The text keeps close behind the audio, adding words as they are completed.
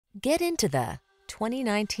Get into the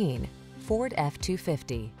 2019 Ford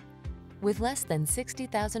F-250. With less than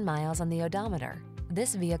 60,000 miles on the odometer,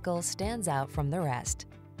 this vehicle stands out from the rest.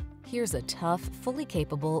 Here's a tough, fully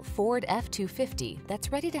capable Ford F-250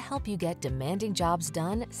 that's ready to help you get demanding jobs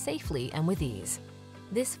done safely and with ease.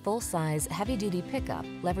 This full-size, heavy-duty pickup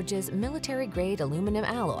leverages military-grade aluminum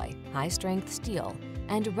alloy, high-strength steel,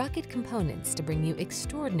 and rugged components to bring you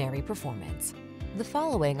extraordinary performance. The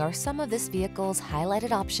following are some of this vehicle's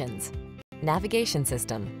highlighted options: navigation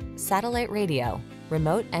system, satellite radio,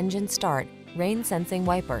 remote engine start, rain-sensing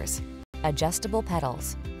wipers, adjustable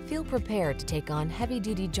pedals. Feel prepared to take on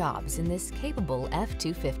heavy-duty jobs in this capable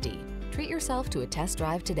F-250. Treat yourself to a test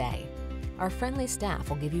drive today. Our friendly staff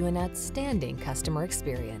will give you an outstanding customer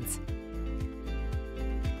experience.